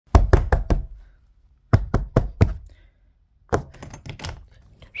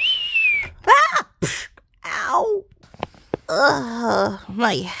Ugh,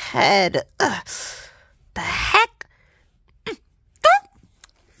 my head. Ugh. The heck?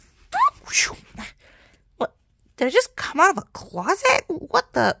 What? Did I just come out of a closet?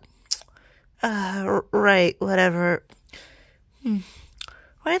 What the? Right, whatever.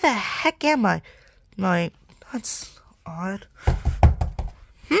 Where the heck am I? That's odd.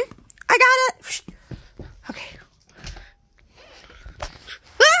 I got it! Okay.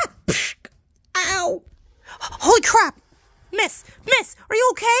 Ah! Ow! Holy crap! Miss, are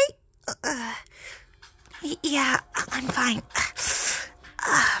you okay? Yeah, I'm fine.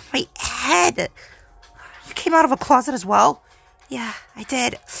 My head. You came out of a closet as well? Yeah, I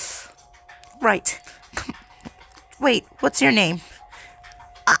did. Right. Wait, what's your name?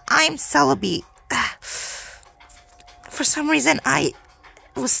 I'm Celebi. For some reason, I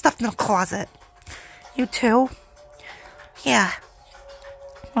was stuffed in a closet. You too? Yeah.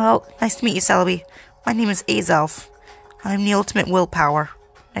 Well, nice to meet you, Celebi. My name is Azelf. I'm the ultimate willpower.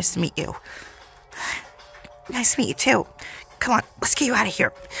 Nice to meet you. Nice to meet you, too. Come on, let's get you out of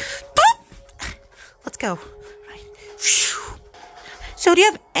here. Let's go. So, do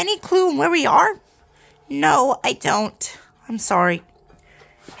you have any clue on where we are? No, I don't. I'm sorry.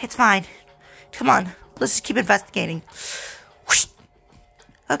 It's fine. Come on, let's just keep investigating.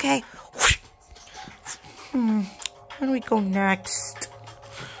 Okay. Where do we go next?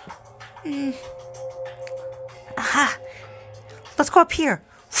 Aha. Let's go up here.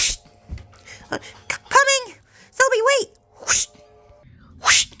 Coming! Celebi, wait!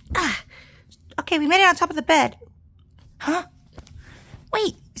 Okay, we made it on top of the bed. Huh?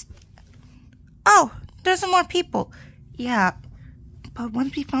 Wait. Oh, there's some more people. Yeah, but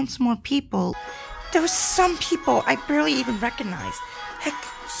once we found some more people, there were some people I barely even recognized. Heck,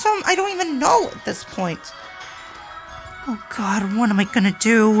 some I don't even know at this point. Oh God, what am I gonna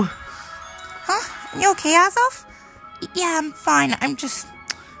do? Huh? You okay, Azelf? Yeah, I'm fine. I just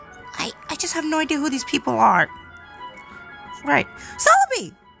have no idea who these people are. Right.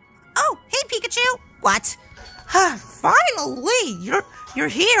 Celebi! Oh, hey, Pikachu! What? Finally! You're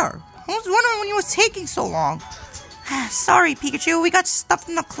here! I was wondering when you was taking so long. Sorry, Pikachu, we got stuffed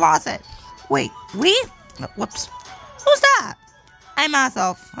in the closet. Wait, we? Whoops. Who's that? I'm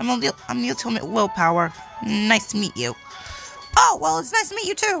Azelf. I'm the ultimate willpower. Nice to meet you. Oh, well, it's nice to meet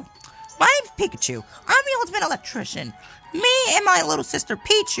you, too. My name's Pikachu. I'm the ultimate electrician. Me and my little sister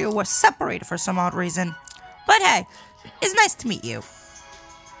Pichu were separated for some odd reason. But hey, it's nice to meet you.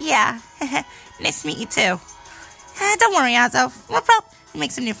 Yeah, nice to meet you too. Don't worry, Azelf. We'll probably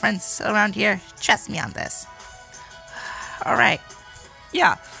make some new friends around here. Trust me on this. Alright.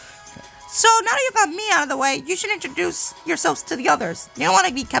 Yeah. So now that you got me out of the way, you should introduce yourselves to the others. You don't want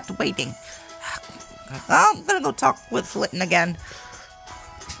to be kept waiting. I'm gonna go talk with Litten again.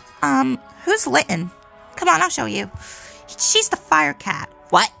 Who's Litten? Come on, I'll show you. She's the fire cat.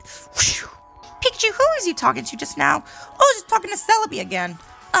 What? Pikachu, who was you talking to just now? Oh, I was just talking to Celebi again.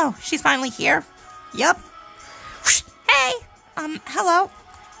 Oh, she's finally here? Yup. Hey, hello.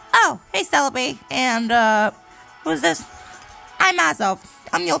 Oh, hey, Celebi. And, who's this? I'm Azelf.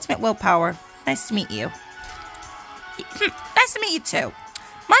 I'm the ultimate willpower. Nice to meet you. Nice to meet you, too.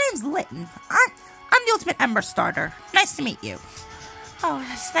 My name's Litten. I'm the ultimate Ember Starter. Nice to meet you. Oh,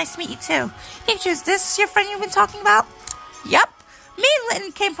 it's nice to meet you, too. Pikachu, is this your friend you've been talking about? Yep. Me and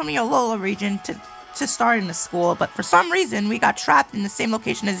Litten came from your Alola region to start in the school, but for some reason, we got trapped in the same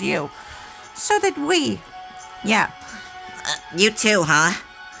location as you. So did we. Yeah. You too, huh?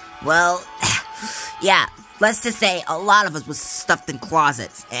 Well, yeah, let's just say a lot of us was stuffed in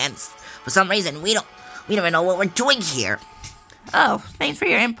closets, and for some reason, we don't even know what we're doing here. Oh, thanks for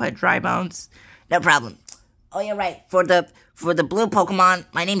your input, Drybones. No problem. Oh, you're right. For the blue Pokemon,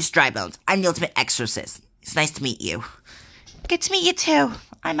 my name's Drybones. I'm the ultimate exorcist. It's nice to meet you. Good to meet you, too.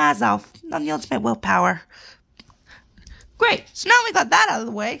 I'm Azelf. I'm the ultimate willpower. Great. So now we got that out of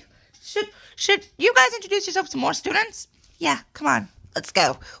the way. Should you guys introduce yourself to more students? Yeah, come on. Let's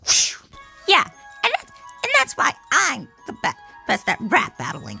go. Yeah, and that's why I'm the best at rap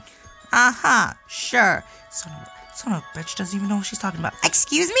battling. Uh-huh, sure. Son of a bitch doesn't even know what she's talking about.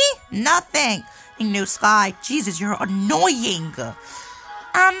 Excuse me? Nothing. New Sky. Jesus, you're annoying.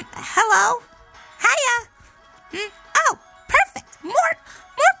 Hello? Hiya. Oh, perfect. More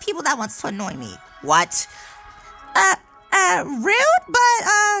people that wants to annoy me. What? Rude, but,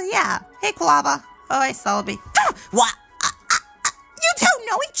 yeah. Hey, Kalava. Oh, hey, Celebi. What? You two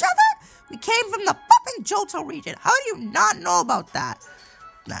know each other? We came from the fucking Johto region. How do you not know about that?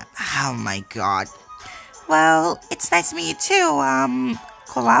 Oh my god. Well, it's nice to meet you too.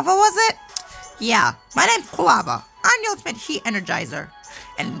 Kalava, was it? Yeah, my name's Kalava. I'm the ultimate heat energizer.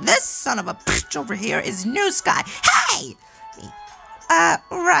 And this son of a bitch over here is New Sky. Hey!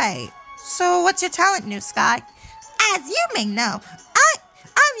 Right. So what's your talent, New Sky? As you may know,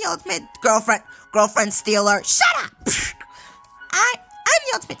 I'm the ultimate Girlfriend stealer. Shut up! I'm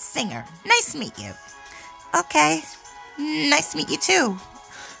the ultimate singer. Nice to meet you. Okay. Nice to meet you too.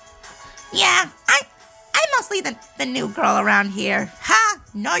 Yeah, I'm mostly the new girl around here. Ha!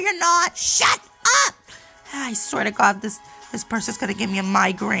 No, you're not. Shut up! I swear to God, this person's gonna give me a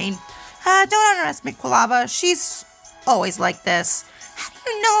migraine. Don't underestimate Quilava. She's always like this. How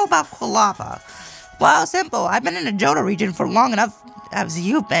do you know about Quilava? Well, simple. I've been in the Johto region for long enough as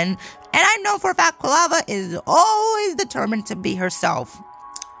you've been, and I know for a fact Quilava is always determined to be herself.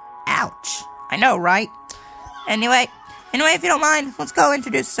 Ouch. I know, right? Anyway, if you don't mind, let's go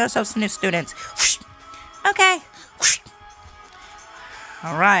introduce ourselves to new students. Okay.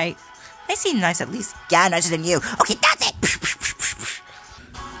 Alright. They seem nice at least. Yeah, nicer than you. Okay, that's it!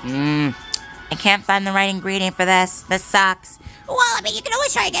 I can't find the right ingredient for this. This sucks. Well, I mean, you can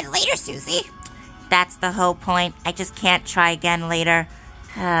always try again later, Susie. That's the whole point. I just can't try again later.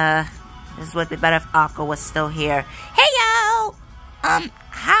 This would be better if Aqua was still here. Hey, yo!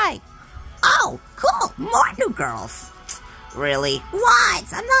 Hi. Oh, cool. More new girls. Really? What?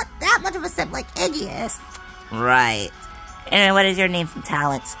 I'm not that much of a simp like Iggy is. Right. And what is your name and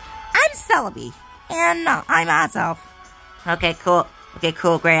talents? I'm Celebi. And I'm Azelf. Okay,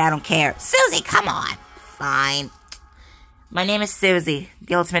 cool, great, I don't care. Susie, come on. Fine. My name is Susie,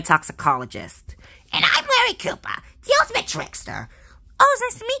 the ultimate toxicologist. And I'm Larry Koopa, the ultimate trickster. Oh, it's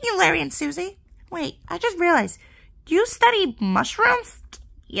nice to meet you, Larry and Susie. Wait, I just realized, do you study mushrooms?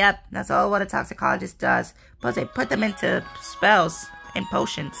 Yep, that's all what a toxicologist does. But they put them into spells and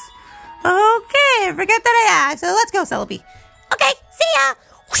potions. Okay, forget that I asked. So let's go, Celebi. Okay, see ya.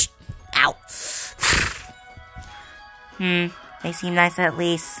 Whoosh. Ow. They seem nice at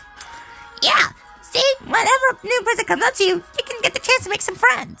least. Yeah, see? Whenever a new person comes up to you, you can get the chance to make some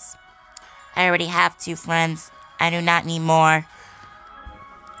friends. I already have 2 friends. I do not need more.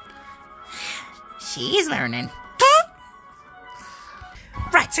 She's learning.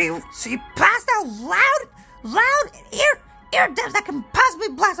 Right, so you blast out loud eardrums that can possibly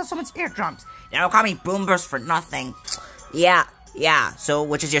blast out someone's eardrums. You don't call me Boomburst for nothing. Yeah. So,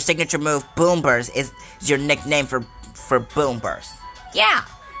 which is your signature move? Boomburst is your nickname for Boomburst. Yeah.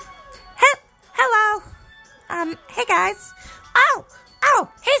 Hello. Hey guys. Oh,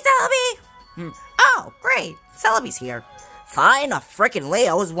 hey Celebi. Oh, great. Celebi's here. Fine, a frickin' late.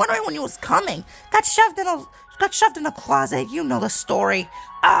 I was wondering when you was coming. Got shoved in a closet. You know the story.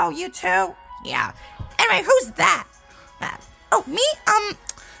 Oh, you too? Yeah. Anyway, who's that? Oh, me?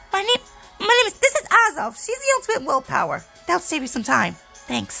 My name is, this is Azelf. She's the ultimate willpower. That'll save you some time.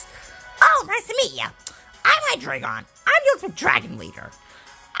 Thanks. Oh, nice to meet ya. I'm Hydreigon. I'm the ultimate dragon leader.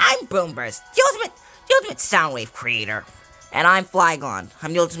 I'm Boomburst, the ultimate soundwave creator. And I'm Flygon.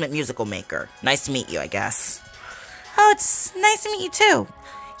 I'm the ultimate musical maker. Nice to meet you, I guess. Oh, it's nice to meet you too.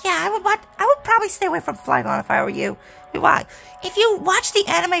 Yeah, I would probably stay away from Flygon if I were you. Why? If you watch the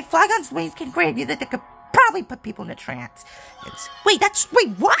anime, Flygon's wings can grab you that they could probably put people in a trance. Wait,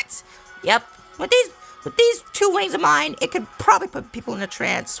 what? Yep. With these 2 wings of mine, it could probably put people in a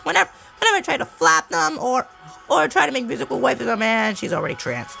trance. Whenever I try to flap them or try to make musical waves with them, man, she's already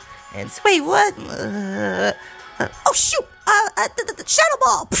tranced. And wait, what? Oh shoot! The shadow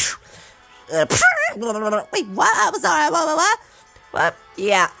ball. Wait, what? I was sorry. What?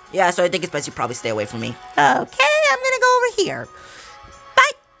 Yeah. So I think it's best you probably stay away from me. Okay, I'm gonna go over here.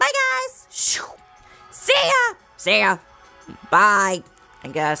 Bye, guys. See ya. Bye. I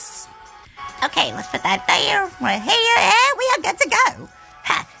guess. Okay, let's put that there. Right here, and we are good to go.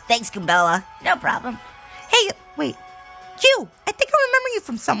 Ha, thanks, Kumbella. No problem. Hey, wait. You, I think I remember you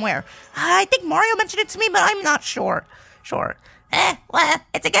from somewhere. I think Mario mentioned it to me, but I'm not sure. Well,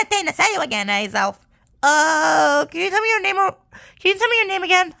 it's a good thing to see you again, Azelf. Can you tell me your name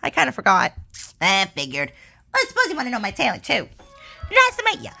again? I kind of forgot. Figured. I suppose you want to know my talent, too. Nice to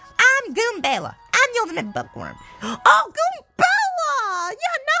meet you. I'm Goombella. I'm the ultimate bookworm. Oh, Goombella!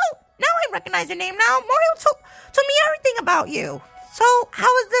 Yeah, now I recognize your name now. Mario told me everything about you. So, how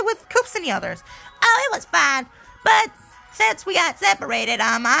was it with Coops and the others? Oh, it was fine. But since we got separated,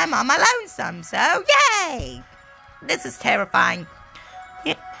 I'm on my lonesome, so yay! This is terrifying.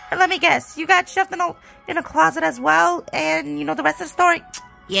 Yeah, let me guess, you got shoved in a closet as well, and you know the rest of the story?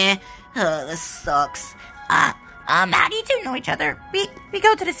 Yeah, this sucks. How do you two know each other? We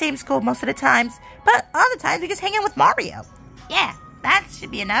go to the same school most of the times, but other times we just hang out with Mario. Yeah, that should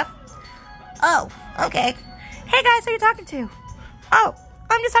be enough. Oh, okay. Hey guys, who are you talking to? Oh,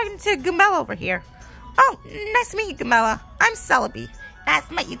 I'm just talking to Goombella over here. Oh, nice to meet you, Goombella. I'm Celebi. Nice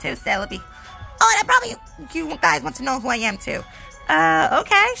to meet you too, Celebi. Oh, and probably you guys want to know who I am too.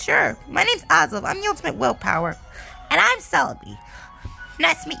 Okay, sure. My name's Azelf. I'm the ultimate willpower. And I'm Celebi.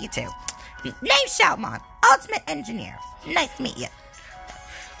 Nice to meet you too. Name's Shoutmon, ultimate engineer. Nice to meet you.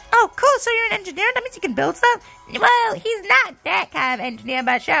 Oh, cool. So you're an engineer? That means you can build stuff? Well, he's not that kind of engineer,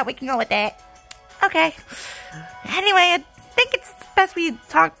 but sure, we can go with that. Okay. Anyway, I think it's best we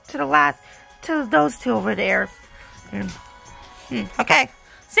talk to those two over there. Okay.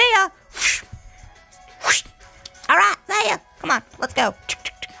 See ya. All right, see ya. Come on, let's go.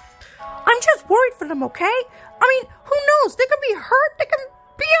 I'm just worried for them, okay? I mean, who knows? They could be hurt. They can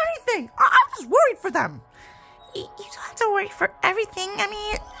be anything. I'm just worried for them. You don't have to worry for everything. I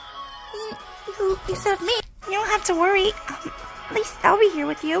mean, you serve me. You don't have to worry. At least I'll be here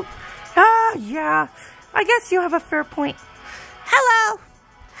with you. Yeah. I guess you have a fair point. Hello.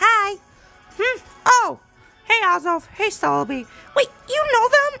 Hi. Oh. Hey, Azelf. Hey, Celebi. Wait, you know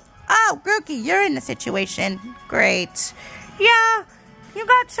them? Oh, Grookey, you're in the situation. Great. Yeah. You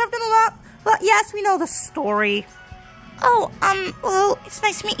got shoved in a lot. Well, yes, we know the story. Oh, well, it's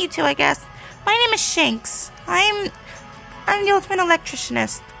nice to meet you two, I guess. My name is Shanks. I'm the ultimate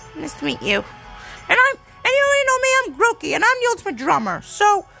electricianist. Nice to meet you. And you already know me, I'm Grookey, and I'm the ultimate drummer.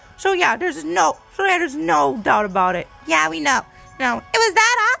 So yeah, there's no doubt about it. Yeah, we know. No, it was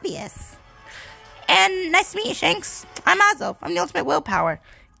that obvious. And nice to meet you, Shanks. I'm Azelf. I'm the ultimate willpower.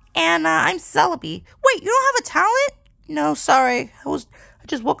 And I'm Celebi. Wait, you don't have a talent? No, sorry. I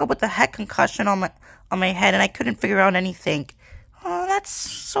just woke up with a head concussion on my head, and I couldn't figure out anything. Oh, that's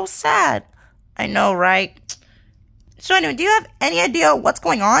so sad. I know, right? So anyway, do you have any idea what's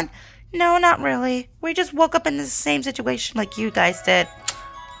going on? No, not really. We just woke up in the same situation like you guys did.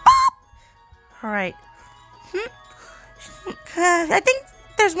 Alright. I think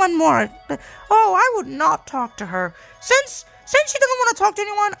there's one more. Oh, I would not talk to her. Since she doesn't want to talk to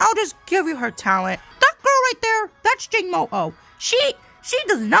anyone, I'll just give you her talent. That girl right there, that's Jingmo-Oh. She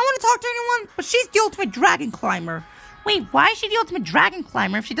does not want to talk to anyone, but she's the ultimate dragon climber. Wait, why is she the ultimate dragon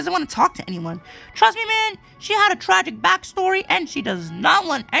climber if she doesn't want to talk to anyone? Trust me, man, she had a tragic backstory, and she does not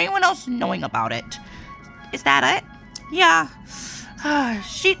want anyone else knowing about it. Is that it? Yeah.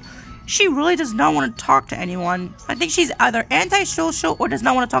 She really does not want to talk to anyone. I think she's either antisocial or does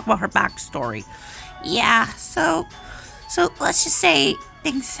not want to talk about her backstory. Yeah, so let's just say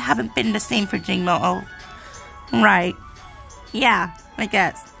things haven't been the same for Jingmo-Oh. Right. Yeah, I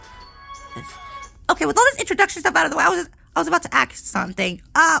guess. Okay, with all this introduction stuff out of the way, I was about to ask something.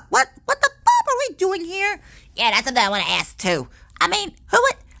 What the fuck are we doing here? Yeah, that's something I want to ask too. I mean, who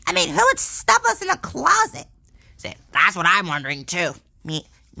would stuff us in a closet? See, that's what I'm wondering too. Me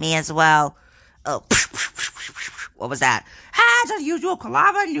as well. Oh, what was that? Just usual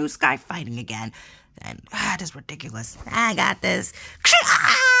Kalava and New Sky fighting again. And that's ridiculous. I got this.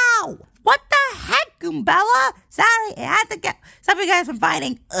 Ow! What the heck, Goombella? Sorry, I had to stop you guys from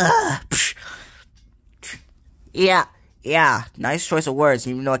fighting. Ugh. Yeah, nice choice of words,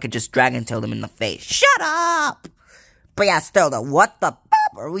 even though I could just Dragon Tail them in the face. Shut up! But yeah, still though, what the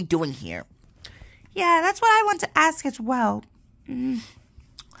fuck are we doing here? Yeah, that's what I want to ask as well.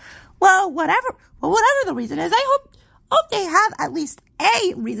 Well, whatever the reason is, I hope they have at least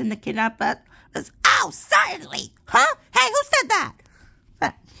a reason to kidnap us. Oh, certainly! Huh? Hey, who said that?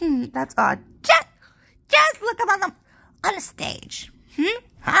 That's odd. Just look up on the stage.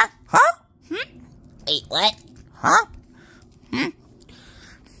 Huh? Wait, what? Huh?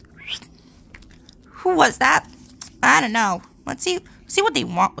 Who was that? I don't know. Let's see what they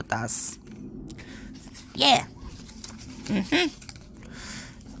want with us. Yeah.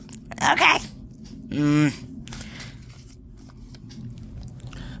 Okay.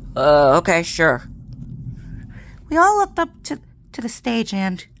 Okay, sure. We all looked up to the stage,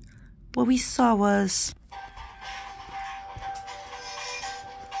 and what we saw was...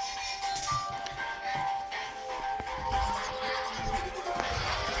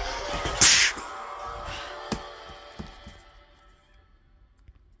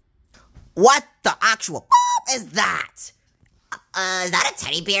 What the actual is that? Is that a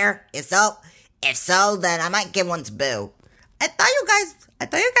teddy bear? If so, then I might give one to Boo. I thought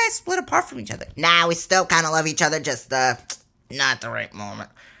you guys split apart from each other. Nah, we still kind of love each other, just, not the right moment.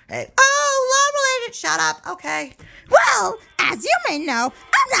 Hey. Oh, love related, shut up, okay. Well, as you may know,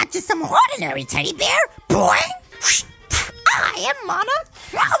 I'm not just some ordinary teddy bear, boy. I am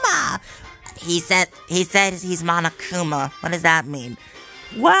Monokuma. He said he's Monokuma. What does that mean?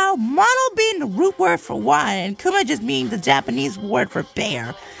 Well, mono being the root word for one, and kuma just means the Japanese word for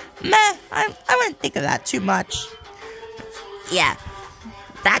bear. Meh, I wouldn't think of that too much. Yeah,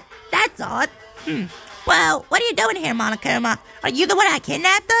 that's odd. Well, what are you doing here, Monokuma? Are you the one that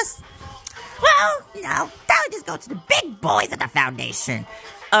kidnapped us? Well, no, that just go to the big boys at the Foundation.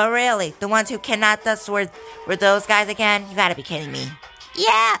 Oh, really? The ones who kidnapped us were those guys again? You gotta be kidding me.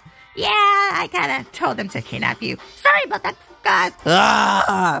 Yeah, I kinda told them to kidnap you. Sorry about that, guys.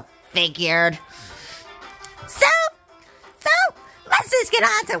 Figured. So, let's just get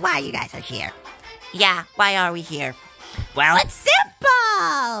on to why you guys are here. Yeah, why are we here? Well, it's simple.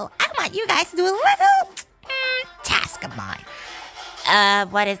 I want you guys to do a little task of mine.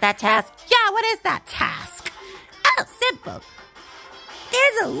 What is that task? Yeah, what is that task? Oh, simple.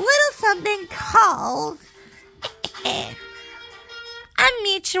 There's a little something called a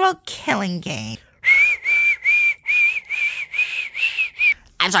mutual killing game.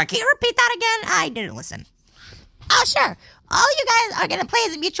 I'm sorry, can you repeat that again? I didn't listen. Oh, sure. All you guys are going to play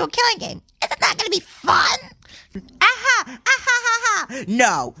is a mutual killing game. Isn't that going to be fun?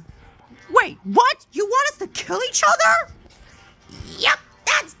 No. Wait, what? You want us to kill each other? Yep,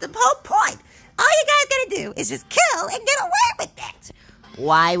 that's the whole point. All you guys gotta do is just kill and get away with it.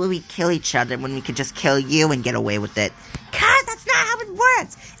 Why would we kill each other when we could just kill you and get away with it? Cause that's not how it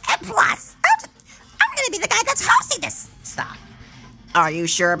works. And plus, I'm gonna be the guy that's hosting this stuff. Are you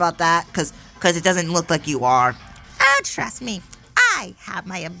sure about that? Cause it doesn't look like you are. Oh, trust me. I have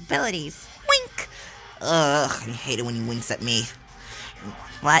my abilities. Wink. Ugh, I hate it when he winks at me.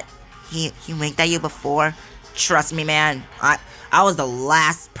 What? He winked at you before? Trust me, man. I was the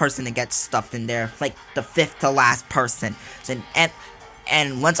last person to get stuffed in there. Like, the 5th to last person.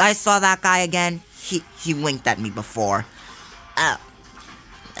 And once I saw that guy again, he winked at me before. I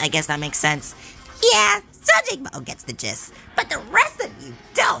guess that makes sense. Yeah, Subject Mo gets the gist, but the rest of you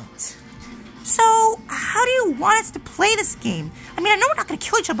don't. So, how do you want us to play this game? I mean, I know we're not going to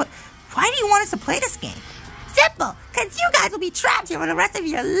kill each other, but why do you want us to play this game? Simple, because you guys will be trapped here for the rest of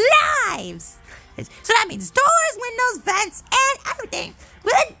your lives. So that means doors, windows, vents, and everything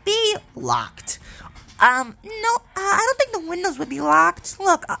would be locked. No, I don't think the windows would be locked.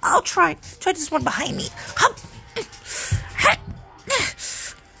 Look, I'll try this one behind me.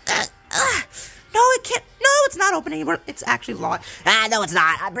 No, it can't. No, it's not open anymore. It's actually locked. No, it's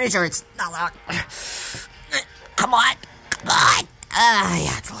not. I'm pretty sure it's not locked. Come on.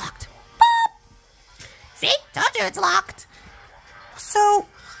 Yeah, it's locked. Boop. See? Told you it's locked. So,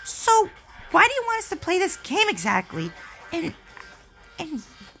 why do you want us to play this game exactly? And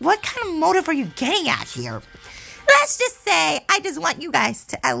what kind of motive are you getting at here? Let's just say I just want you guys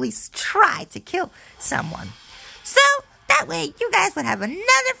to at least try to kill someone. So, that way you guys would have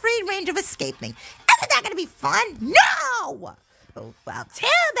another free range of escaping. Isn't that going to be fun? No! Oh, well, too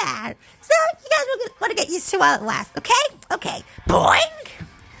bad. So, you guys want to get used to while it lasts, okay? Okay. Boing!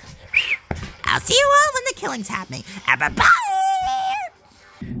 I'll see you all when the killing's happening. Bye-bye!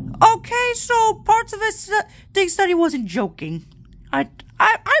 Okay, so parts of us thinks that he wasn't joking. I'm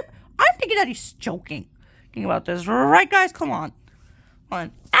thinking that he's joking. Thinking about this, right, guys? Come on.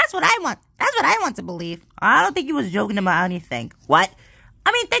 That's what I want. That's what I want to believe. I don't think he was joking about anything. What?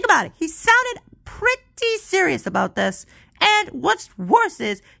 I mean, think about it. He sounded pretty serious about this. And what's worse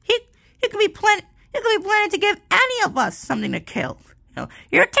is he could be planning to give any of us something to kill. You know,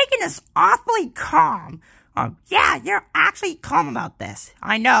 you're taking this awfully calm. Yeah, you're actually calm about this.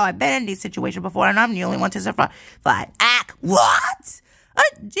 I know, I've been in these situations before, and I'm the only one to survive. What?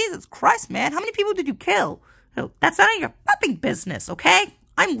 Jesus Christ, man. How many people did you kill? That's none of your fucking business, okay?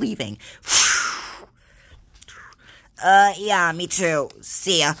 I'm leaving. Yeah, me too.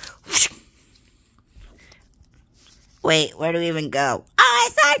 See ya. Wait, where do we even go? Oh, I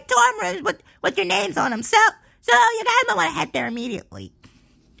saw dorm rooms with your names on them, so you guys might want to head there immediately.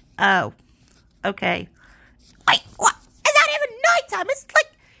 Oh, okay. Wait, what? It's not even nighttime. It's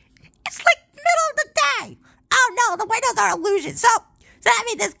like middle of the day. Oh no, the windows are illusions. So that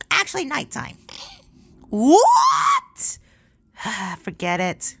means it's actually nighttime. What? Forget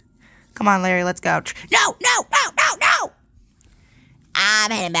it. Come on, Larry, let's go. No.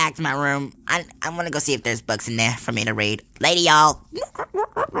 I'm heading back to my room. I'm gonna go see if there's books in there for me to read. Later, y'all.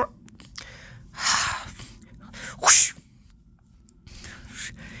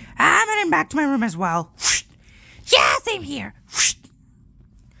 I'm heading back to my room as well. Yeah, same here.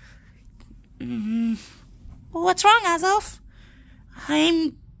 What's wrong, Azelf?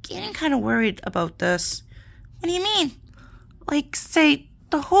 I'm getting kind of worried about this. What do you mean? Like, say,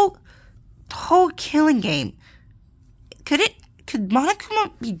 the whole killing game. Could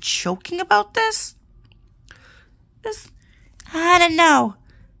Monokuma be joking about this? I don't know.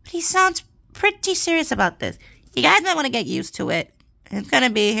 But he sounds pretty serious about this. You guys might want to get used to it. It's gonna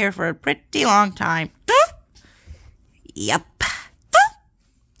be here for a pretty long time. Yep.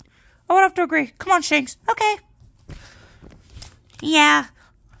 I would have to agree. Come on, Shanks. Okay. Yeah.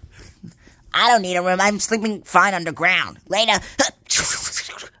 I don't need a room. I'm sleeping fine underground. Later.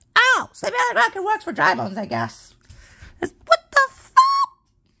 Oh, sleeping on the ground can work for dry bones, I guess. What the fuck?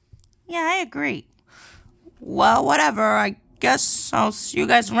 Yeah, I agree. Well, whatever. I guess I'll see you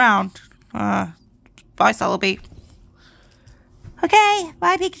guys around. Bye, Celebi. Okay,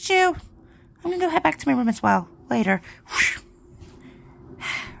 bye, Pikachu. I'm gonna go head back to my room as well. Later.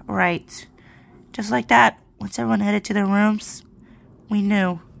 Right. Just like that, once everyone headed to their rooms, we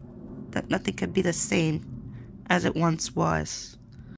knew that nothing could be the same as it once was.